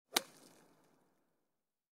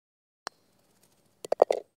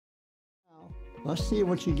Let's see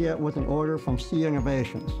what you get with an order from C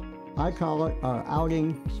Innovations. I call it our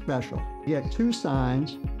outing special. You get 2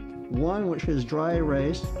 signs, one which is dry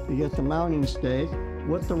erase. You get the mounting stake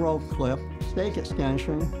with the rope clip, stake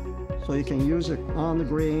extension, so you can use it on the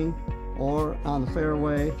green or on the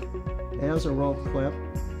fairway as a rope clip.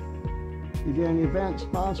 You get an event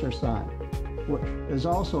sponsor sign, which is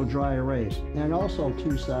also dry erase and also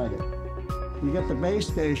 2-sided. You get the base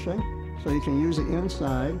station, so you can use it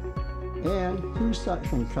inside, and 2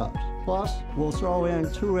 suction cups. Plus, we'll throw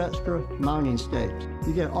in 2 extra mounting stakes.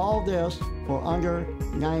 You get all this for under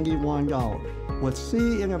 $91. With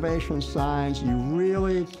C Innovation signs, you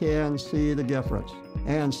really can see the difference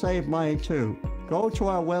and save money too. Go to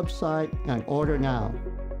our website and order now.